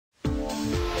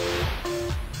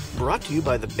Brought to you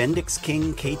by the Bendix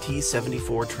King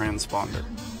KT74 transponder.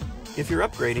 If you're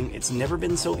upgrading, it's never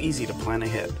been so easy to plan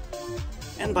ahead.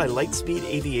 And by Lightspeed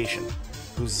Aviation,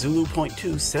 whose Zulu Point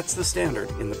 2 sets the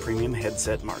standard in the premium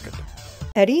headset market.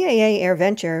 At EAA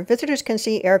AirVenture, visitors can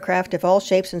see aircraft of all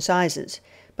shapes and sizes,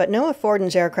 but Noah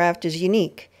Forden's aircraft is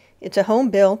unique. It's a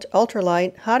home-built,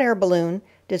 ultralight, hot air balloon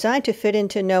designed to fit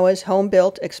into Noah's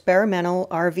home-built experimental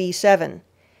RV7.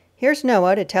 Here's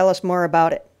Noah to tell us more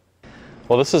about it.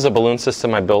 Well, this is a balloon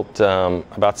system I built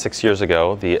about 6 years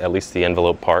ago, at least the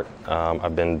envelope part.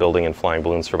 I've been building and flying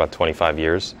balloons for about 25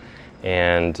 years.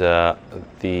 And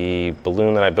the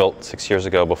balloon that I built 6 years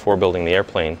ago before building the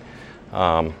airplane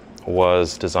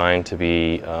was designed to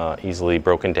be easily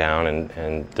broken down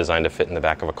and designed to fit in the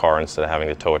back of a car instead of having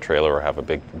to tow a trailer or have a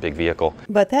big vehicle.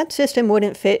 But that system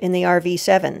wouldn't fit in the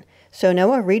RV7, so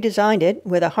Noah redesigned it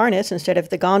with a harness instead of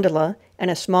the gondola and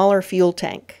a smaller fuel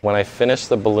tank. When I finished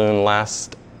the balloon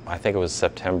last, I think it was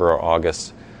September or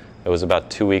August, it was about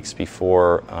 2 weeks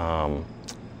before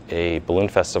a balloon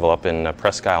festival up in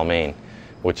Presque Isle, Maine,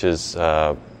 which is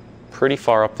pretty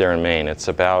far up there in Maine. It's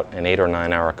about an 8 or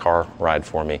 9 hour car ride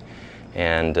for me.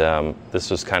 And this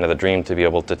was kind of the dream, to be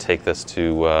able to take this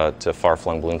to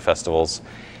far-flung balloon festivals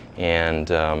and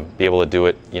be able to do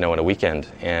it, in a weekend.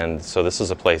 And so this is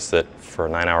a place that for a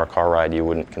 9 hour car ride you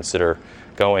wouldn't consider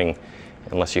going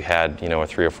unless you had, a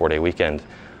 3 or 4 day weekend.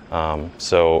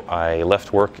 So I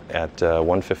left work at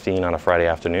 1:15 on a Friday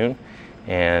afternoon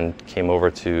and came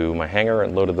over to my hangar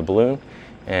and loaded the balloon.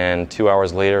 And 2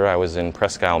 hours later, I was in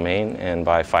Presque Isle, Maine, and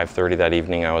by 5:30 that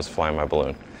evening, I was flying my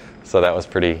balloon. So that was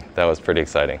pretty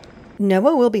exciting.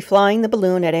 Noah will be flying the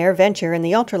balloon at AirVenture in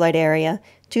the ultralight area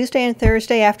Tuesday and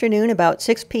Thursday afternoon about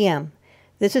 6 p.m.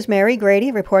 This is Mary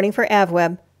Grady reporting for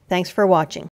AVweb. Thanks for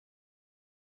watching.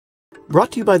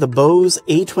 Brought to you by the Bose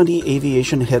A20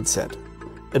 Aviation headset.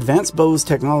 Advanced Bose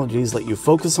technologies let you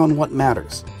focus on what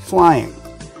matters, flying.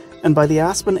 And by the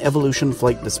Aspen Evolution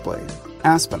flight display.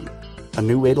 Aspen, a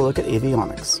new way to look at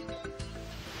avionics.